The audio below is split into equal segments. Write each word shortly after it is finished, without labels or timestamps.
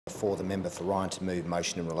For the member for Ryan to move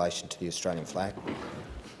motion in relation to the Australian flag.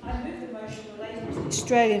 I move the motion relating to the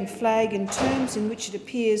Australian flag in terms in which it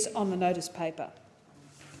appears on the notice paper.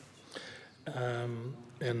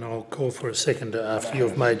 And I'll call for a seconder after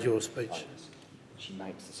you've made your speech. She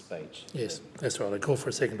makes the speech. Yes, that's right. I'll call for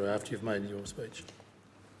a seconder after you've made your speech.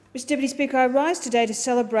 Mr Deputy Speaker, I rise today to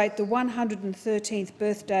celebrate the 113th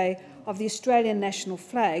birthday of the Australian national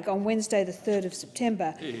flag on Wednesday the 3rd of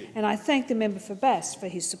September, and I thank the member for Bass for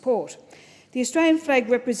his support. The Australian flag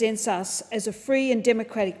represents us as a free and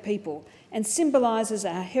democratic people and symbolises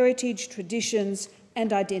our heritage, traditions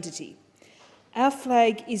and identity. Our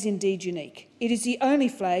flag is indeed unique. It is the only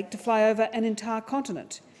flag to fly over an entire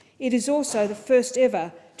continent. It is also the first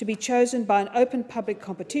ever to be chosen by an open public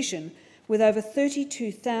competition with over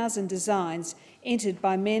 32,000 designs entered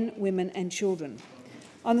by men, women and children.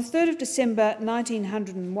 On the 3rd of September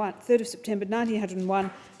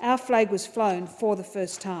 1901, our flag was flown for the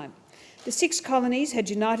first time. The 6 colonies had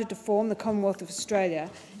united to form the Commonwealth of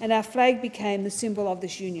Australia, and our flag became the symbol of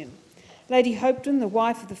this union. Lady Hopetoun, the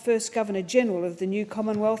wife of the first Governor-General of the new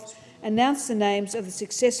Commonwealth, announced the names of the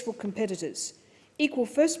successful competitors. Equal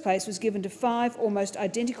first place was given to 5 almost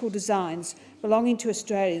identical designs belonging to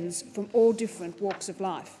Australians from all different walks of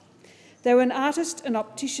life. They were an artist, an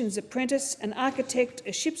optician's apprentice, an architect,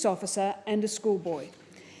 a ship's officer and a schoolboy.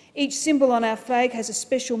 Each symbol on our flag has a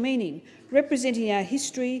special meaning, representing our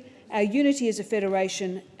history, our unity as a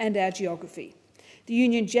federation and our geography. The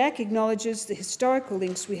Union Jack acknowledges the historical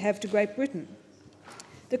links we have to Great Britain.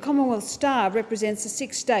 The Commonwealth Star represents the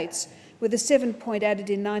 6 states, with a 7-point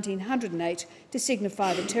added in 1908 to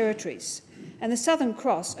signify the territories. And the Southern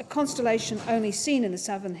Cross, a constellation only seen in the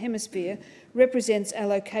Southern Hemisphere, represents our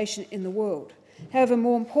location in the world. However,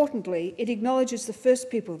 more importantly, it acknowledges the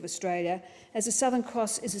first people of Australia, as the Southern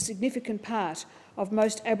Cross is a significant part of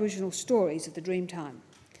most Aboriginal stories of the Dreamtime.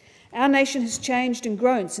 Our nation has changed and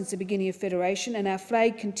grown since the beginning of Federation, and our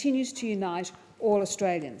flag continues to unite all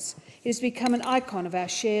Australians. It has become an icon of our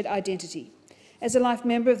shared identity. As a life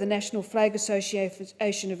member of the National Flag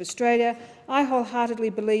Association of Australia, I wholeheartedly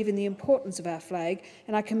believe in the importance of our flag,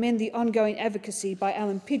 and I commend the ongoing advocacy by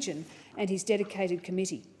Alan Pidgeon and his dedicated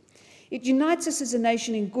committee. It unites us as a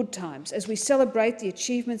nation in good times as we celebrate the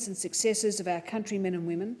achievements and successes of our countrymen and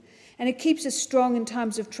women, and it keeps us strong in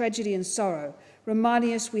times of tragedy and sorrow,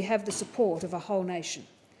 reminding us we have the support of a whole nation.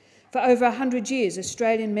 For over 100 years,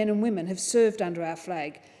 Australian men and women have served under our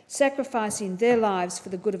flag, sacrificing their lives for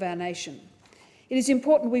the good of our nation. It is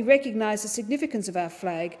important we recognise the significance of our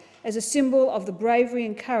flag as a symbol of the bravery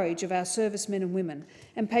and courage of our servicemen and women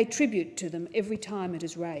and pay tribute to them every time it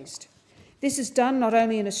is raised. This is done not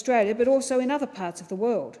only in Australia but also in other parts of the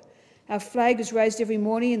world. Our flag is raised every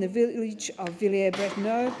morning in the village of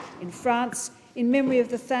Villers-Bretonneux in France in memory of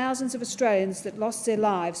the thousands of Australians that lost their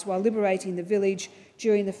lives while liberating the village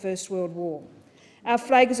during the First World War. Our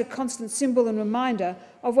flag is a constant symbol and reminder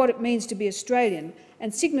of what it means to be Australian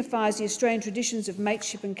and signifies the Australian traditions of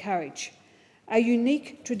mateship and courage. Our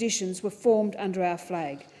unique traditions were formed under our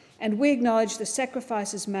flag, and we acknowledge the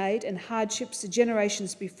sacrifices made and hardships the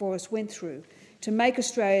generations before us went through to make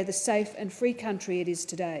Australia the safe and free country it is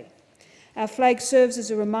today. Our flag serves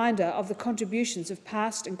as a reminder of the contributions of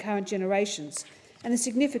past and current generations, and the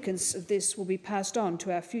significance of this will be passed on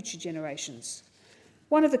to our future generations.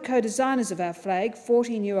 One of the co-designers of our flag,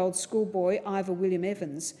 14-year-old schoolboy Ivor William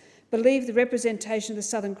Evans, believed the representation of the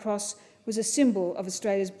Southern Cross was a symbol of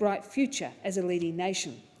Australia's bright future as a leading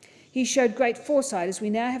nation. He showed great foresight as we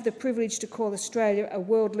now have the privilege to call Australia a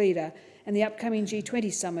world leader, and the upcoming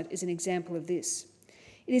G20 summit is an example of this.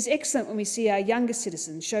 It is excellent when we see our younger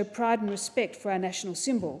citizens show pride and respect for our national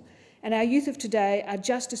symbol, and our youth of today are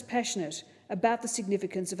just as passionate about the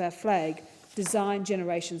significance of our flag, designed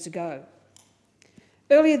generations ago.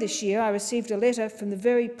 Earlier this year, I received a letter from the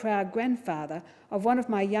very proud grandfather of one of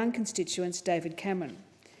my young constituents, David Cameron.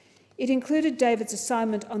 It included David's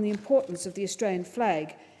assignment on the importance of the Australian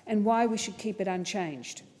flag and why we should keep it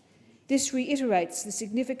unchanged. This reiterates the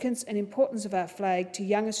significance and importance of our flag to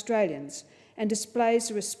young Australians and displays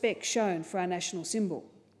the respect shown for our national symbol.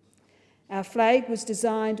 Our flag was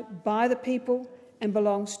designed by the people and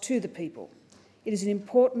belongs to the people. It is an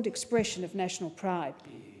important expression of national pride.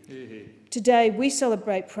 Today, we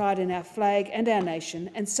celebrate pride in our flag and our nation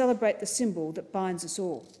and celebrate the symbol that binds us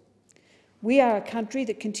all. We are a country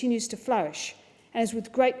that continues to flourish, and it is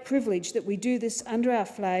with great privilege that we do this under our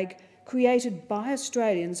flag, created by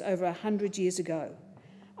Australians over 100 years ago.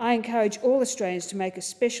 I encourage all Australians to make a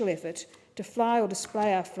special effort to fly or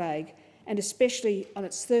display our flag, and especially on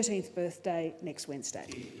its 13th birthday next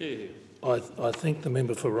Wednesday. I thank the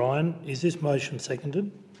member for Ryan. Is this motion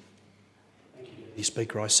seconded? Thank you.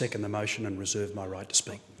 Speaker, I second the motion and reserve my right to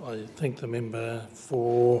speak. I thank the member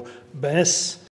for Bass.